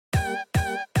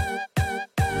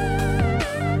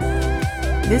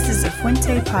This is a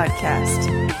Fuente podcast.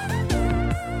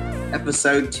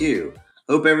 Episode 2.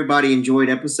 Hope everybody enjoyed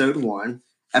episode 1.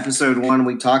 Episode 1,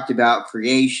 we talked about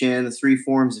creation, the 3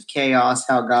 forms of chaos,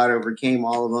 how God overcame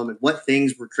all of them, and what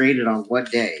things were created on what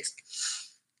days.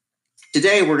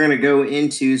 Today, we're going to go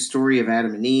into the story of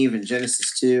Adam and Eve in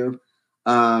Genesis 2,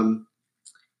 and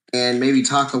maybe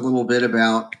talk a little bit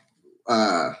about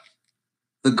the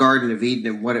Garden of Eden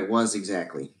and what it was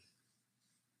exactly.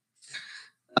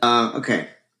 Okay.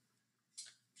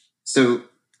 So,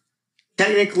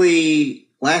 technically,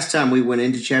 last time we went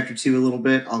into chapter 2 a little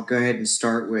bit. I'll go ahead and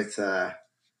start with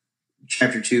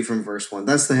chapter 2 from verse 1.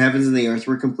 Thus the heavens and the earth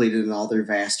were completed in all their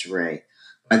vast array.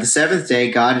 By the seventh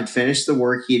day, God had finished the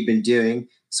work he had been doing.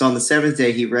 So on the seventh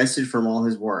day, he rested from all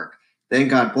his work. Then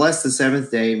God blessed the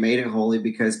seventh day and made it holy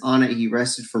because on it he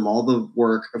rested from all the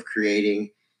work of creating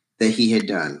that he had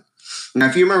done. Now,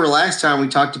 if you remember last time, we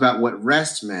talked about what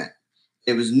rest meant.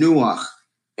 It was nuach.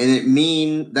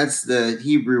 And that's the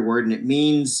Hebrew word, and it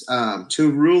means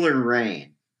to rule and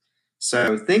reign.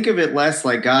 So think of it less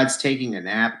like God's taking a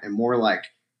nap and more like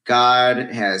God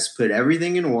has put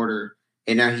everything in order,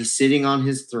 and now he's sitting on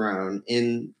his throne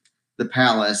in the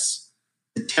palace,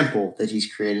 the temple that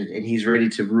he's created, and he's ready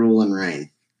to rule and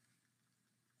reign.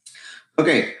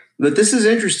 Okay, but this is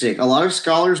interesting. A lot of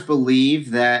scholars believe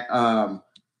that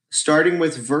starting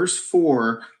with verse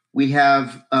 4, we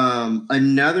have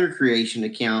another creation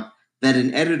account that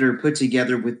an editor put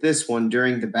together with this one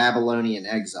during the Babylonian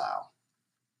exile.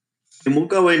 And we'll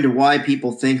go into why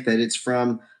people think that it's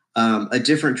from a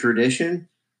different tradition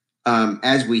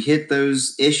as we hit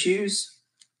those issues.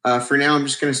 For now, I'm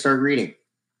just going to start reading.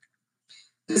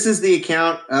 This is the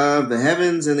account of the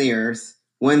heavens and the earth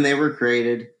when they were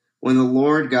created, when the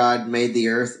Lord God made the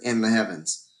earth and the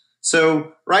heavens.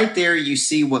 So right there, you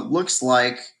see what looks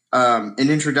like an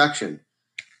introduction.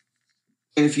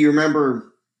 And if you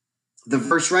remember the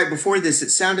verse right before this, it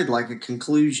sounded like a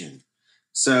conclusion.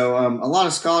 So a lot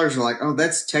of scholars are like, oh,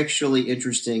 that's textually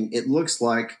interesting. It looks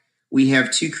like we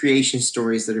have 2 creation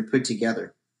stories that are put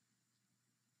together.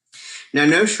 Now,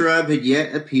 no shrub had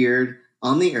yet appeared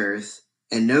on the earth,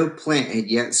 and no plant had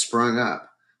yet sprung up.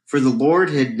 For the Lord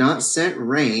had not sent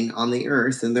rain on the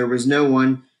earth, and there was no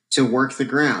one to work the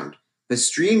ground. The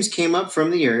streams came up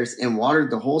from the earth and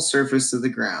watered the whole surface of the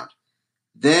ground.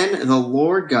 Then the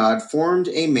Lord God formed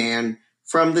a man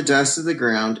from the dust of the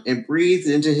ground and breathed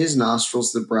into his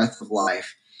nostrils the breath of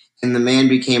life, and the man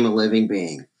became a living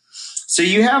being. So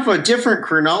you have a different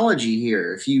chronology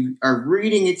here if you are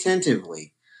reading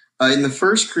attentively. In the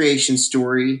first creation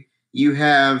story, you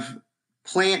have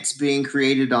plants being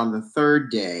created on the 3rd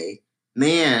day,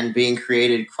 man being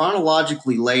created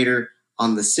chronologically later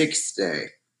on the 6th day.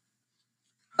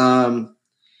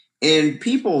 And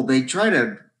people, they try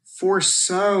to force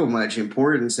so much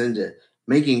importance into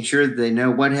making sure that they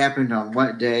know what happened on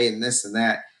what day and this and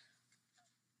that.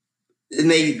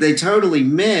 And they totally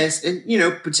miss, and,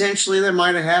 potentially that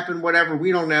might have happened, whatever,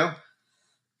 we don't know.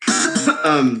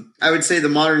 I would say the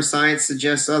modern science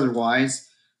suggests otherwise,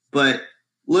 but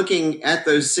looking at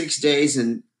those 6 days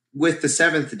and with the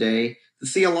 7th day,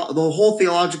 the whole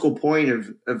theological point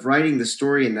of writing the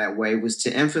story in that way was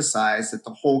to emphasize that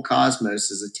the whole cosmos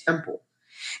is a temple.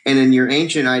 And in your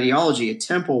ancient ideology, a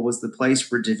temple was the place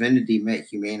where divinity met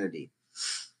humanity.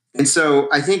 And so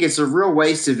I think it's a real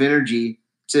waste of energy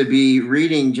to be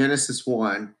reading Genesis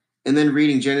 1 and then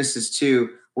reading Genesis 2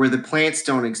 where the plants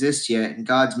don't exist yet and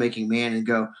God's making man and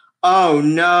go, oh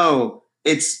no,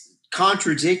 it's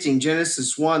contradicting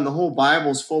Genesis 1. The whole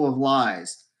Bible's full of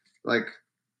lies. Like,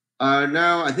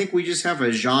 no, I think we just have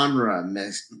a genre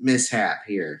mishap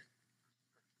here.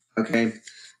 Okay?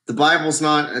 The Bible's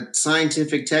not a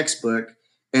scientific textbook,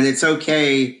 and it's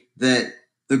okay that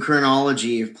the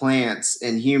chronology of plants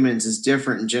and humans is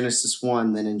different in Genesis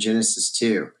 1 than in Genesis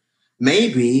 2.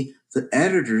 Maybe the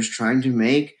editor's trying to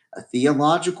make a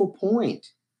theological point.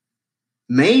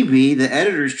 Maybe the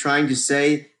editor's trying to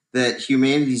say that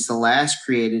humanity's the last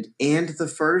created and the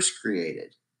first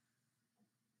created.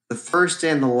 The first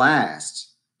and the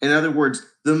last. In other words,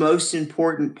 the most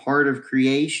important part of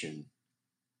creation.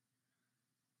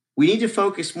 We need to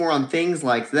focus more on things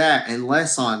like that and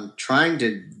less on trying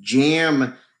to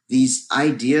jam these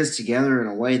ideas together in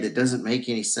a way that doesn't make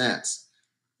any sense.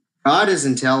 God is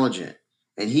intelligent,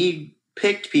 and he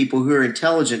picked people who are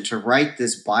intelligent to write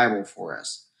this Bible for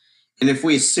us. And if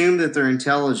we assume that they're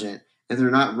intelligent and they're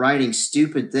not writing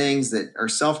stupid things that are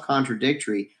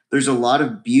self-contradictory, there's a lot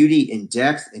of beauty and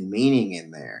depth and meaning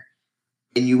in there.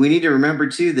 And we need to remember,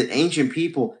 too, that ancient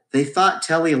people, they thought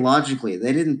teleologically.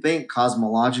 They didn't think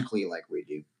cosmologically like we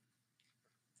do.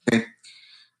 Okay.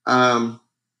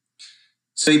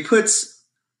 So he puts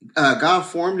God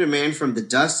formed a man from the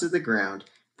dust of the ground,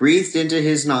 breathed into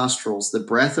his nostrils the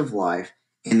breath of life,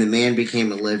 and the man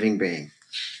became a living being.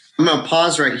 I'm going to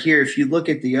pause right here. If you look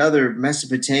at the other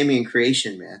Mesopotamian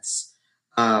creation myths,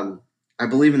 I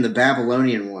believe in the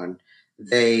Babylonian one,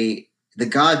 the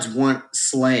gods want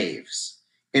slaves.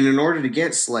 And in order to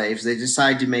get slaves, they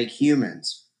decide to make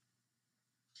humans.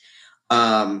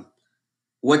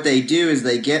 What they do is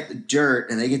they get the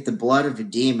dirt and they get the blood of a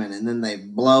demon and then they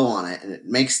blow on it and it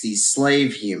makes these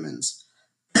slave humans.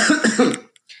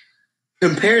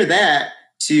 Compare that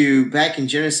to back in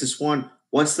Genesis 1.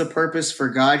 What's the purpose for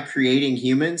God creating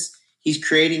humans? He's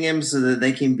creating them so that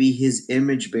they can be his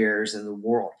image bearers in the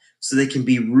world, so they can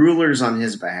be rulers on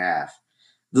his behalf.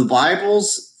 The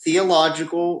Bible's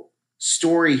theological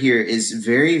story here is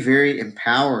very, very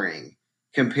empowering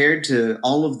compared to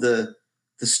all of the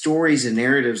stories and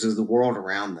narratives of the world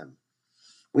around them.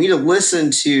 We need to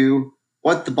listen to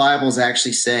what the Bible is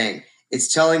actually saying.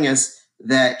 It's telling us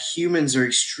that humans are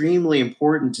extremely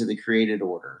important to the created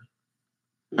order,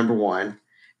 number one.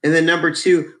 And then number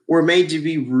two, we're made to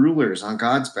be rulers on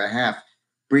God's behalf,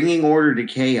 bringing order to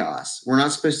chaos. We're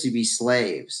not supposed to be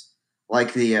slaves,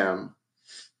 like in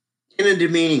a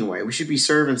demeaning way. We should be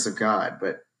servants of God,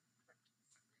 but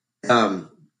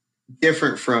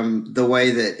different from the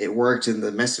way that it worked in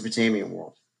the Mesopotamian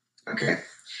world. Okay.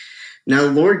 Now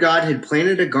the Lord God had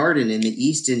planted a garden in the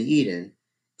east in Eden,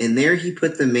 and there he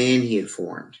put the man he had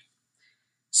formed.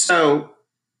 So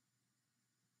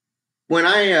when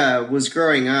I was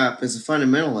growing up as a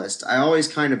fundamentalist, I always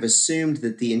kind of assumed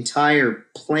that the entire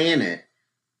planet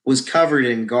was covered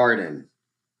in garden.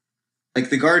 Like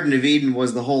the Garden of Eden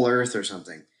was the whole earth or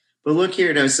something. But look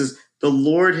here, it says, the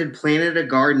Lord had planted a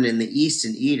garden in the east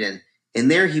in Eden, and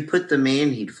there he put the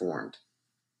man he'd formed.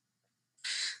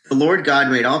 The Lord God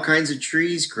made all kinds of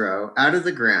trees grow out of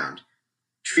the ground,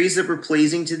 trees that were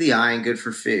pleasing to the eye and good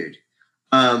for food.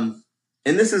 And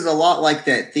this is a lot like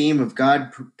that theme of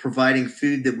God providing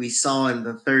food that we saw in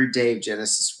the third day of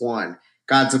Genesis 1.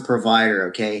 God's a provider,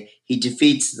 okay? He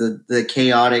defeats the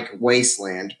chaotic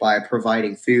wasteland by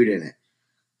providing food in it.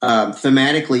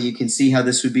 Thematically, you can see how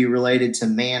this would be related to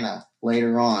manna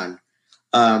later on.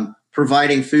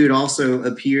 Providing food also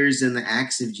appears in the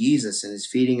Acts of Jesus and his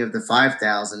feeding of the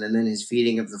 5,000 and then his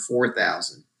feeding of the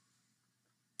 4,000.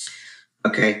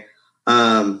 Okay.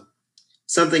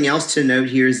 Something else to note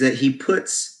here is that he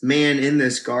puts man in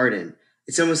this garden.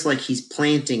 It's almost like he's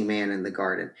planting man in the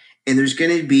garden. And there's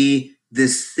going to be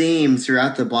this theme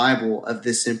throughout the Bible of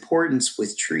this importance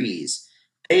with trees.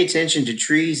 Pay attention to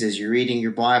trees as you're reading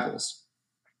your Bibles.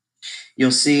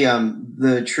 You'll see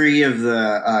the tree of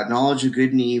the knowledge of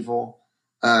good and evil.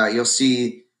 You'll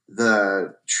see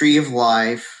the tree of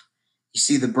life. You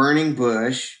see the burning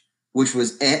bush, which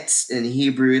was etz in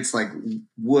Hebrew. It's like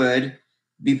wood.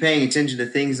 Be paying attention to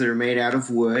things that are made out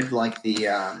of wood, like the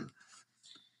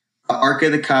Ark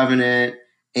of the Covenant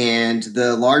and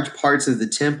the large parts of the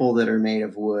temple that are made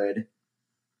of wood.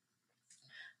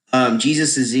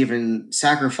 Jesus is even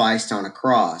sacrificed on a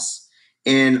cross.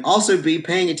 And also be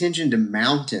paying attention to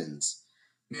mountains,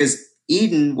 because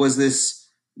Eden was this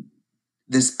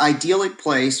idyllic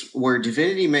place where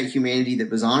divinity met humanity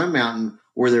that was on a mountain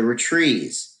where there were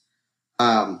trees.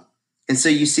 And so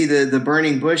you see the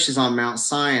burning bush is on Mount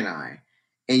Sinai,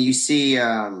 and you see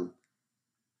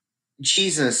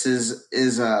Jesus is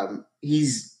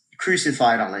he's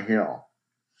crucified on a hill.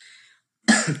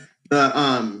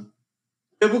 The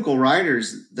biblical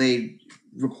writers, they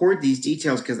record these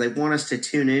details because they want us to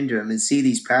tune into them and see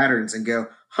these patterns and go,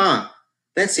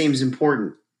 that seems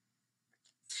important.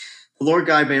 The Lord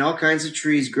God made all kinds of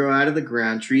trees grow out of the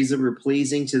ground, trees that were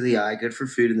pleasing to the eye, good for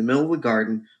food. In the middle of the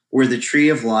garden were the tree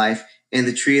of life and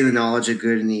the tree of the knowledge of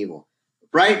good and evil.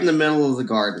 Right in the middle of the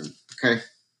garden, okay?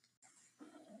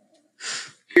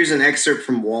 Here's an excerpt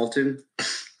from Walton.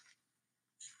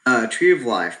 Tree of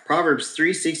life, Proverbs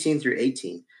 3:16 through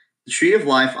 18. The tree of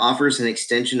life offers an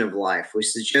extension of life, which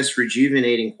suggests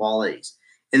rejuvenating qualities.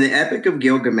 In the Epic of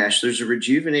Gilgamesh, there's a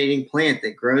rejuvenating plant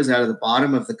that grows out of the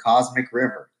bottom of the cosmic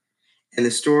river. In the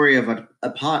story of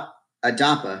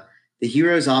Adapa, the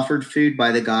heroes offered food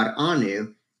by the god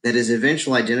Anu that is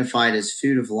eventually identified as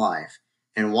food of life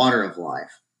and water of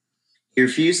life. He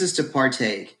refuses to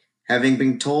partake, having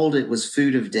been told it was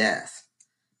food of death.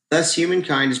 Thus,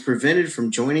 humankind is prevented from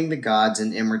joining the gods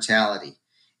in immortality.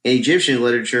 In Egyptian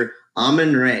literature,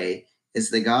 Amun-Re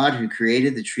is the god who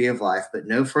created the tree of life, but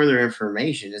no further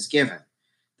information is given.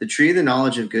 The tree of the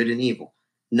knowledge of good and evil.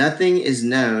 Nothing is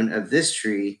known of this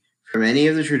tree from any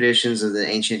of the traditions of the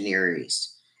ancient Near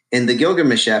East. In the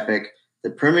Gilgamesh epic, the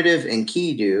primitive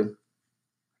Enkidu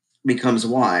becomes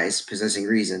wise, possessing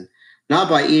reason. not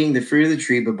by eating the fruit of the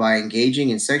tree, but by engaging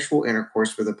in sexual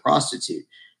intercourse with a prostitute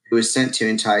who was sent to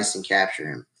entice and capture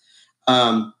him.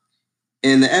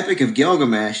 In the Epic of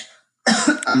Gilgamesh,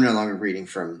 I'm no longer reading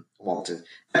from Walton.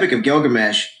 Epic of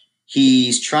Gilgamesh,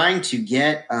 he's trying to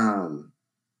get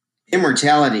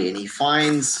immortality, and he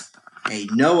finds a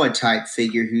Noah-type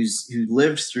figure who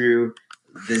lived through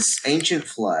this ancient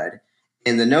flood.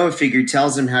 And the Noah figure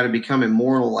tells him how to become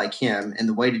immortal like him. And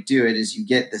the way to do it is you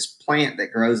get this plant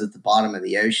that grows at the bottom of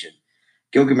the ocean.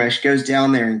 Gilgamesh goes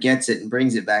down there and gets it and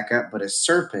brings it back up, but a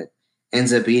serpent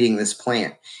ends up eating this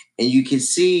plant. And you can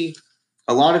see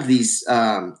a lot of these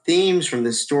themes from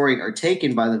this story are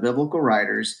taken by the biblical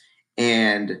writers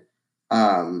and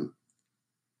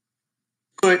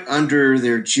put under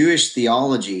their Jewish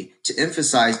theology to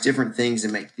emphasize different things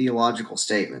and make theological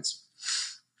statements.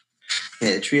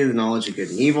 Okay, the tree of the knowledge of good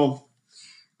and evil.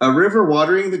 A river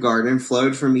watering the garden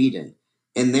flowed from Eden,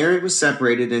 and there it was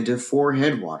separated into 4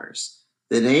 headwaters.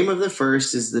 The name of the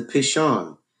first is the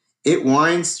Pishon. It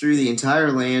winds through the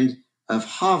entire land of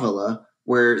Havilah,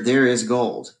 where there is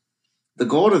gold. The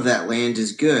gold of that land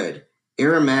is good.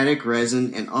 Aromatic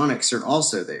resin and onyx are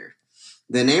also there.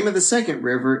 The name of the second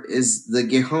river is the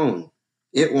Gihon.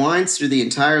 It winds through the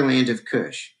entire land of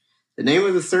Cush. The name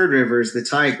of the third river is the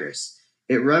Tigris.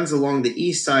 It runs along the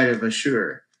east side of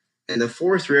Ashur. And the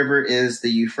fourth river is the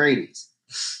Euphrates.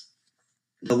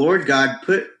 The Lord God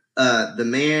took the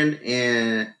man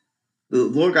and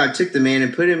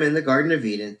put him in the Garden of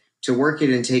Eden to work it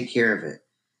and take care of it.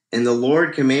 And the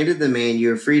Lord commanded the man,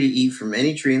 you are free to eat from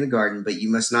any tree in the garden, but you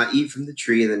must not eat from the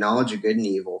tree of the knowledge of good and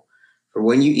evil, for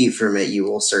when you eat from it, you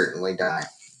will certainly die.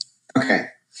 Okay.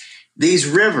 These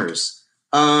rivers,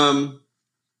 two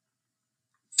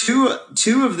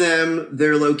of them,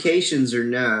 their locations are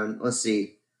known. Let's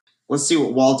see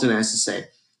what Walton has to say.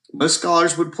 Most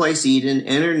scholars would place Eden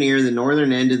in or near the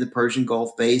northern end of the Persian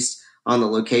Gulf based on the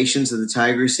locations of the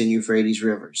Tigris and Euphrates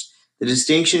rivers. The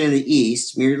distinction in the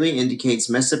east merely indicates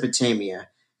Mesopotamia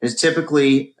and is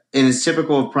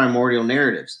typical of primordial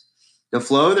narratives. The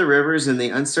flow of the rivers and the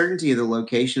uncertainty of the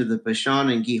location of the Bashan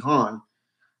and Gihon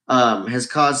has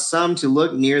caused some to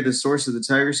look near the source of the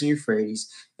Tigris and Euphrates,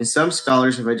 and some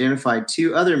scholars have identified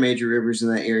 2 other major rivers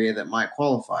in that area that might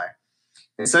qualify.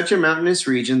 In such a mountainous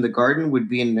region, the garden would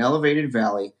be in an elevated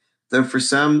valley, though for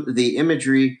some, the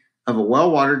imagery of a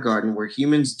well-watered garden where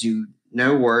humans do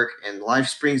no work and life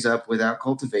springs up without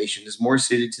cultivation is more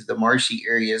suited to the marshy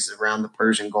areas around the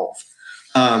Persian Gulf.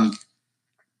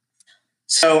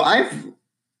 So I've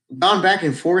gone back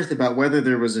and forth about whether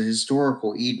there was a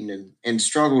historical Eden and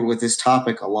struggled with this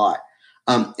topic a lot.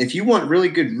 If you want really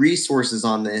good resources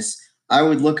on this, I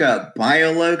would look up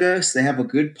BioLogos. They have a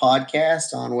good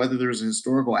podcast on whether there's a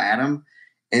historical Adam.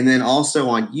 And then also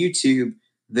on YouTube,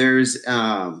 there's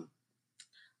a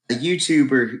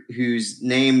YouTuber who's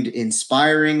named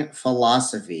Inspiring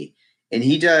Philosophy. And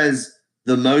he does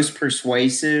the most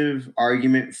persuasive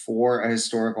argument for a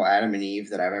historical Adam and Eve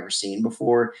that I've ever seen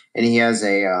before. And he has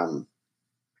an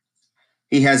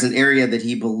area that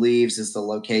he believes is the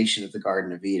location of the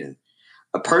Garden of Eden.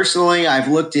 Personally, I've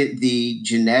looked at the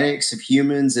genetics of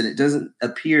humans, and it doesn't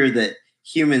appear that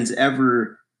humans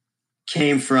ever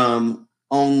came from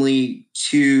only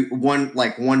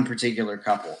one particular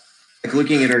couple. Like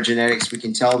looking at our genetics, we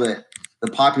can tell that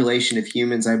the population of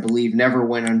humans, I believe, never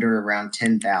went under around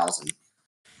 10,000.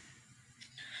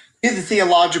 The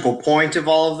theological point of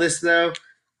all of this, though,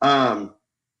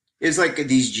 is like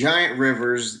these giant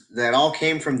rivers that all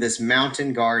came from this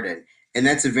mountain garden. And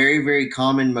that's a very, very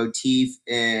common motif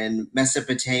in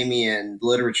Mesopotamian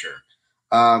literature.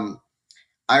 I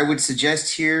would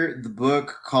suggest here the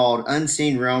book called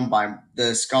Unseen Realm by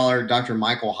the scholar Dr.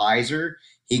 Michael Heiser.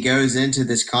 He goes into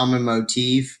this common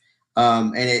motif,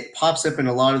 and it pops up in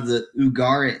a lot of the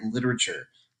Ugarit literature.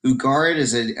 Ugarit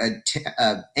is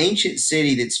an ancient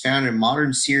city that's found in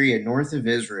modern Syria, north of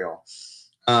Israel.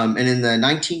 And in the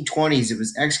 1920s, it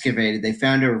was excavated. They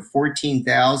found over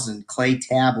 14,000 clay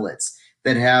tablets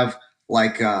that have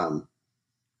like the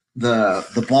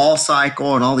ball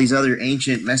cycle and all these other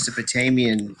ancient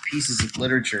Mesopotamian pieces of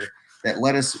literature that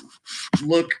let us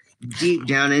look deep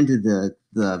down into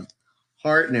the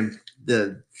heart and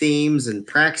the themes and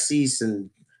praxis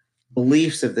and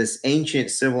beliefs of this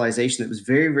ancient civilization that was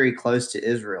very, very close to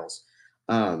Israel's.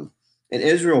 And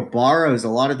Israel borrows a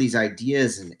lot of these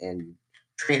ideas and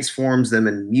transforms them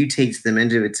and mutates them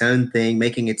into its own thing,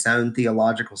 making its own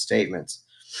theological statements.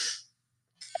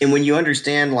 And when you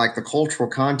understand like the cultural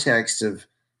context of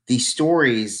these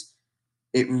stories,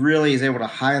 it really is able to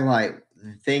highlight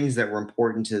the things that were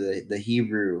important to the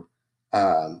Hebrew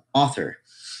author.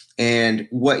 And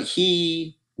what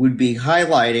he would be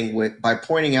highlighting by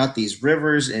pointing out these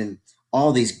rivers and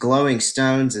all these glowing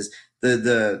stones as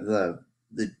the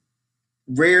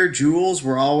rare jewels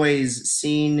were always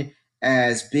seen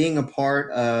as being a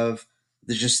part of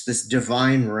just this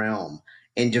divine realm.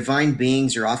 And divine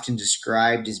beings are often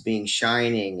described as being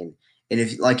shining. And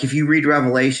if you read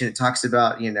Revelation, it talks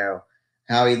about,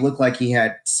 how he looked like he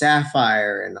had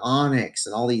sapphire and onyx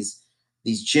and all these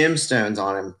gemstones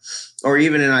on him. Or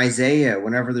even in Isaiah,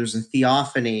 whenever there's a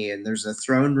theophany and there's a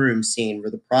throne room scene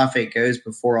where the prophet goes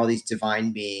before all these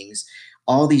divine beings,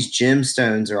 all these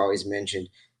gemstones are always mentioned.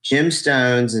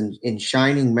 Gemstones and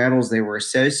shining metals, they were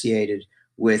associated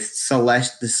with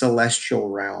the celestial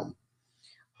realm.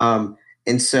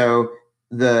 And so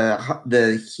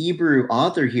the Hebrew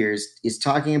author here is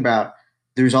talking about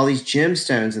there's all these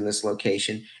gemstones in this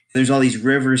location. There's all these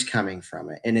rivers coming from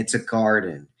it, and it's a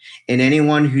garden. And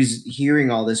anyone who's hearing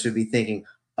all this would be thinking,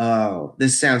 oh,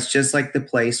 this sounds just like the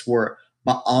place where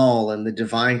Baal and the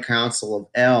divine council of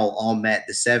El all met,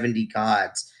 the 70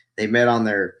 gods. They met on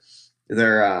their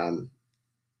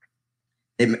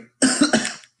they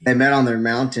they met on their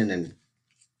mountain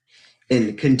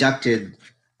and conducted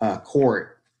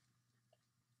court.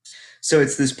 So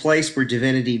it's this place where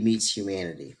divinity meets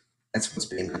humanity. That's what's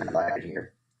being highlighted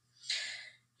here.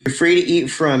 You're free to eat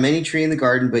from any tree in the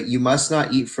garden, but you must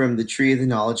not eat from the tree of the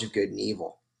knowledge of good and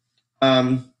evil.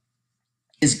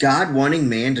 Is God wanting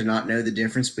man to not know the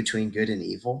difference between good and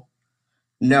evil?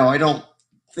 No, I don't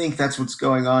think that's what's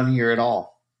going on here at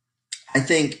all. I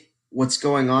think what's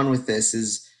going on with this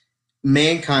is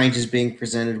mankind is being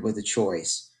presented with a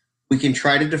choice. We can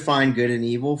try to define good and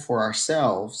evil for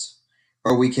ourselves,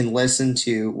 or we can listen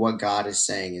to what God is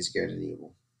saying is good and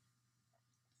evil.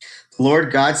 The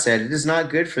Lord God said, "It is not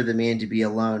good for the man to be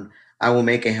alone. I will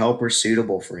make a helper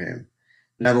suitable for him."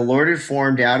 Now the Lord had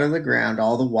formed out of the ground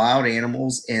all the wild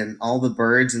animals and all the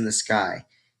birds in the sky.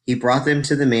 He brought them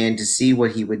to the man to see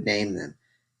what he would name them.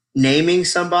 Naming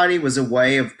somebody was a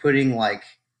way of putting like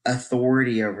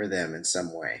authority over them in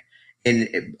some way.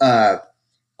 And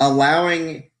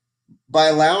allowing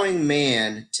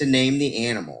man to name the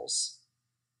animals,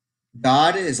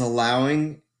 God is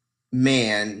allowing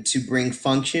man to bring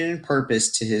function and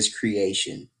purpose to his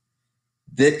creation.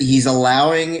 That he's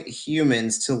allowing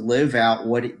humans to live out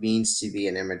what it means to be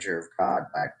an imager of God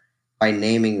by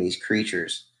naming these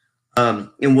creatures.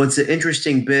 And what's an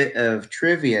interesting bit of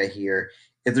trivia here,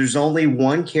 if there's only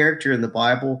one character in the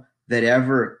Bible that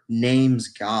ever names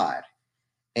God,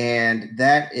 and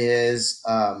that is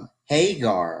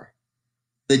Hagar,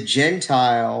 the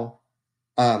Gentile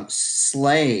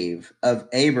slave of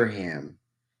Abraham,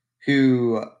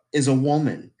 who is a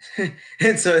woman.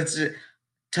 And so it's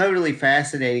totally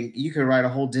fascinating. You could write a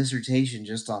whole dissertation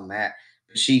just on that.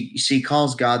 She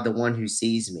calls God the one who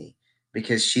sees me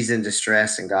because she's in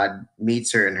distress and God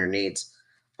meets her in her needs.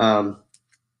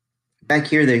 Back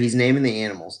here, though, he's naming the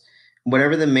animals.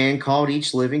 Whatever the man called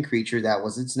each living creature, that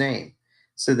was its name.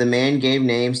 So the man gave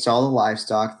names to all the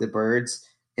livestock, the birds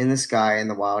in the sky, and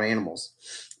the wild animals.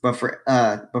 But for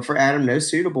Adam, no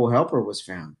suitable helper was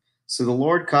found. So the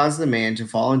Lord caused the man to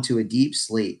fall into a deep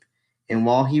sleep. And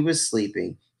while he was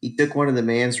sleeping, he took one of the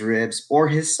man's ribs, or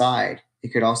his side.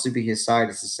 It could also be his side.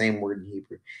 It's the same word in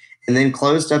Hebrew. And then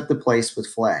closed up the place with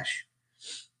flesh.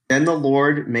 Then the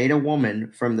Lord made a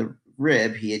woman from the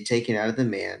rib he had taken out of the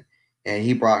man, and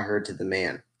he brought her to the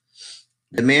man.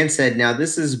 The man said, "Now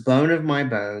this is bone of my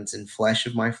bones and flesh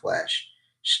of my flesh.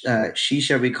 She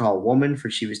shall be called woman, for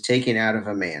she was taken out of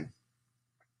a man."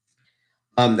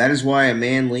 That is why a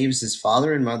man leaves his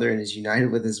father and mother and is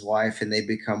united with his wife, and they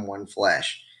become one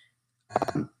flesh.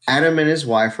 Adam and his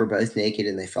wife were both naked,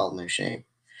 and they felt no shame.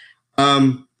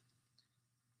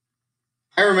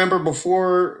 I remember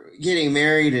before getting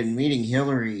married and meeting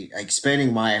Hillary, like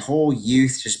spending my whole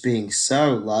youth just being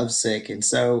so lovesick and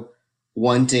so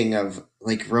wanting of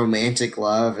like romantic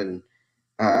love and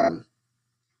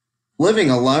living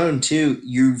alone too.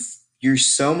 You're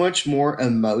so much more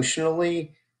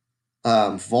emotionally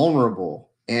vulnerable,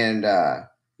 and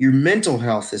your mental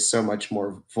health is so much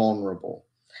more vulnerable.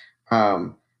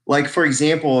 Like for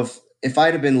example, if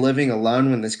I'd have been living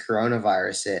alone when this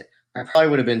coronavirus hit, I probably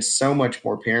would have been so much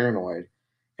more paranoid.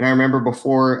 And I remember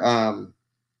before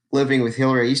living with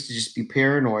Hillary, I used to just be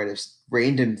paranoid of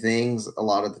random things a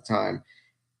lot of the time.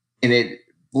 And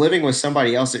living with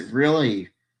somebody else, it really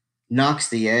knocks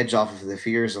the edge off of the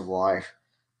fears of life.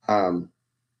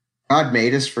 God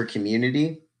made us for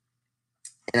community.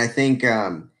 And I think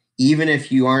even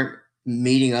if you aren't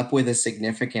meeting up with a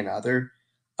significant other,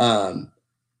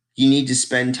 you need to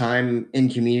spend time in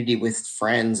community with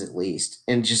friends at least.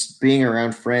 And just being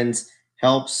around friends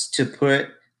helps to put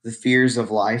the fears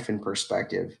of life in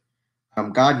perspective.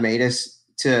 God made us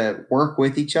to work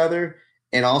with each other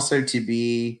and also to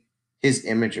be his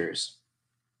imagers.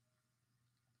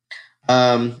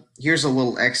 Here's a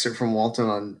little excerpt from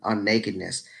Walton on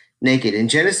nakedness. Naked. In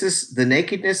Genesis, the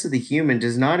nakedness of the human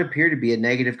does not appear to be a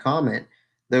negative comment,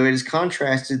 though it is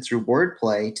contrasted through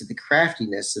wordplay to the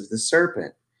craftiness of the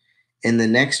serpent in the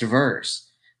next verse.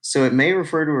 So it may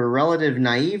refer to a relative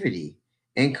naivety.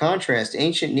 In contrast,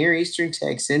 ancient Near Eastern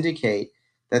texts indicate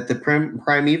that the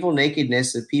primeval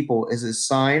nakedness of people is a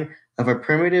sign of a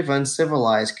primitive,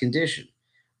 uncivilized condition.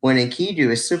 When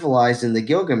Enkidu is civilized in the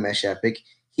Gilgamesh epic,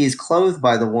 he is clothed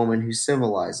by the woman who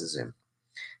civilizes him.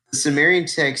 The Sumerian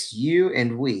text You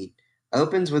and We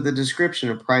opens with a description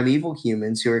of primeval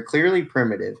humans who are clearly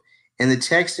primitive, and the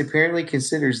text apparently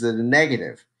considers that a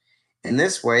negative. In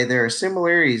this way, there are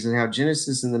similarities in how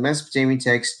Genesis and the Mesopotamian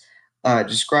texts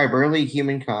describe early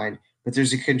humankind, but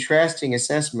there's a contrasting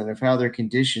assessment of how their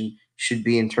condition should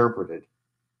be interpreted.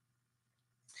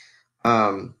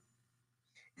 And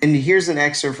here's an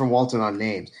excerpt from Walton on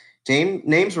names.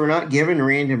 Names were not given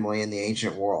randomly in the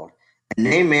ancient world. A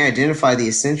name may identify the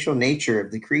essential nature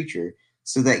of the creature,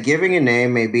 so that giving a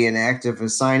name may be an act of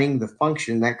assigning the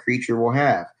function that creature will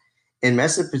have. In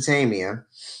Mesopotamia,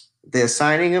 the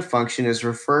assigning of function is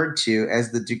referred to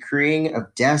as the decreeing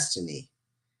of destiny.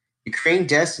 Decreeing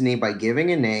destiny by giving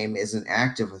a name is an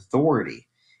act of authority.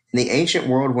 In the ancient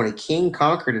world, when a king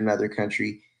conquered another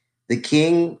country, the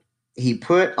king he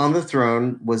put on the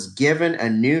throne was given a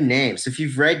new name. So if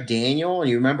you've read Daniel and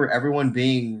you remember everyone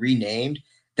being renamed,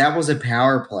 that was a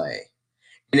power play.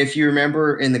 And if you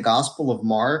remember in the Gospel of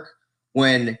Mark,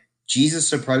 when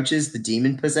Jesus approaches the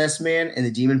demon-possessed man, and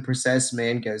the demon-possessed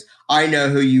man goes, I know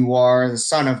who you are, the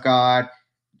Son of God,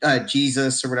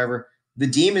 Jesus, or whatever. The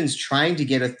demon's trying to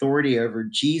get authority over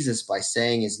Jesus by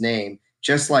saying his name,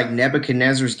 just like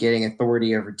Nebuchadnezzar's getting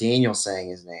authority over Daniel saying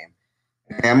his name.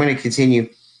 Okay, I'm going to continue.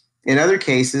 In other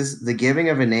cases, the giving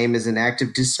of a name is an act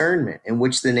of discernment in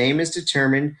which the name is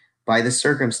determined by the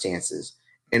circumstances.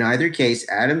 In either case,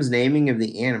 Adam's naming of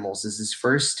the animals is his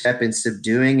first step in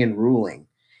subduing and ruling.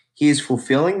 He is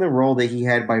fulfilling the role that he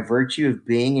had by virtue of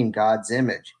being in God's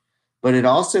image. But it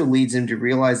also leads him to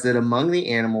realize that among the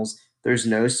animals, there's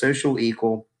no social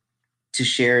equal to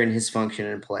share in his function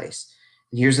and place.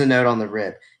 And here's a note on the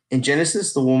rib. In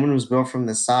Genesis, the woman was built from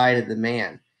the side of the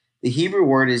man. The Hebrew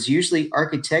word is usually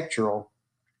architectural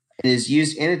and is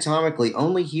used anatomically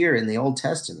only here in the Old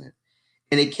Testament.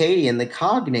 In Akkadian, the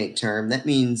cognate term, that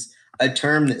means a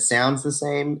term that sounds the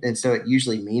same, and so it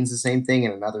usually means the same thing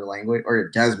in another language, or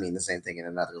it does mean the same thing in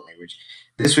another language.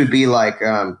 This would be like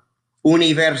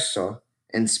universo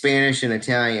in Spanish and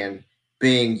Italian,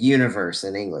 being universe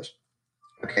in English.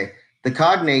 Okay. The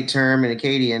cognate term in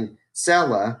Akkadian,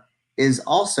 cella, is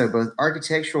also both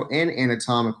architectural and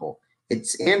anatomical.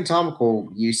 Its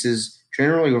anatomical uses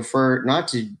generally refer not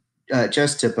to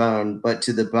just to bone, but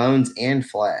to the bones and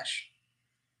flesh.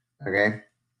 Okay.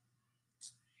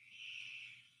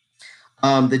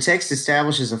 The text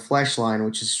establishes a flesh line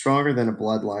which is stronger than a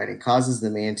bloodline and causes the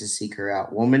man to seek her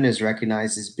out. Woman is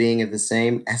recognized as being of the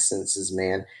same essence as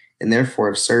man and therefore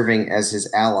of serving as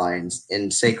his allies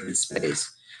in sacred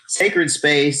space. Sacred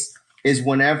space is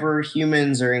whenever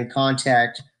humans are in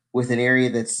contact with an area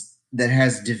that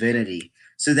has divinity.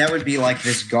 So that would be like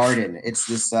this garden. It's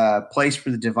this place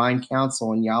where the divine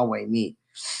council and Yahweh meet.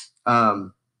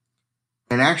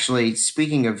 And actually,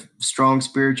 speaking of strong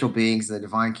spiritual beings, the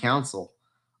divine council,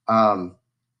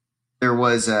 there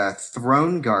was a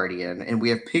throne guardian, and we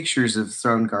have pictures of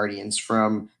throne guardians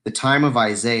from the time of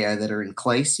Isaiah that are in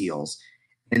clay seals,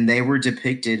 and they were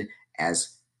depicted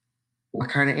as what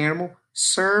kind of animal?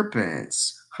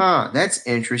 Serpents. That's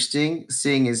interesting,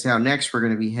 seeing as how next we're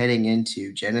going to be heading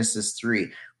into Genesis 3.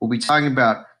 We'll be talking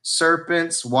about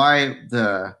serpents, why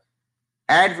the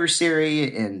adversary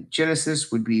in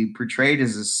Genesis would be portrayed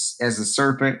as a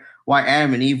serpent, why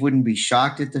Adam and Eve wouldn't be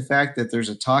shocked at the fact that there's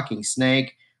a talking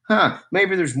snake.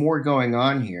 Maybe there's more going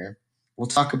on here. We'll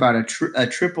talk about a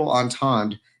triple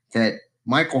entendre that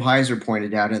Michael Heiser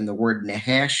pointed out in the word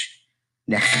Nahash,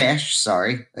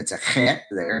 sorry, that's a chet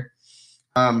there.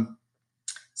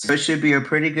 So it should be a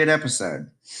pretty good episode.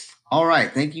 All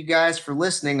right, thank you guys for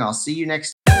listening. I'll see you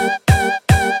next time.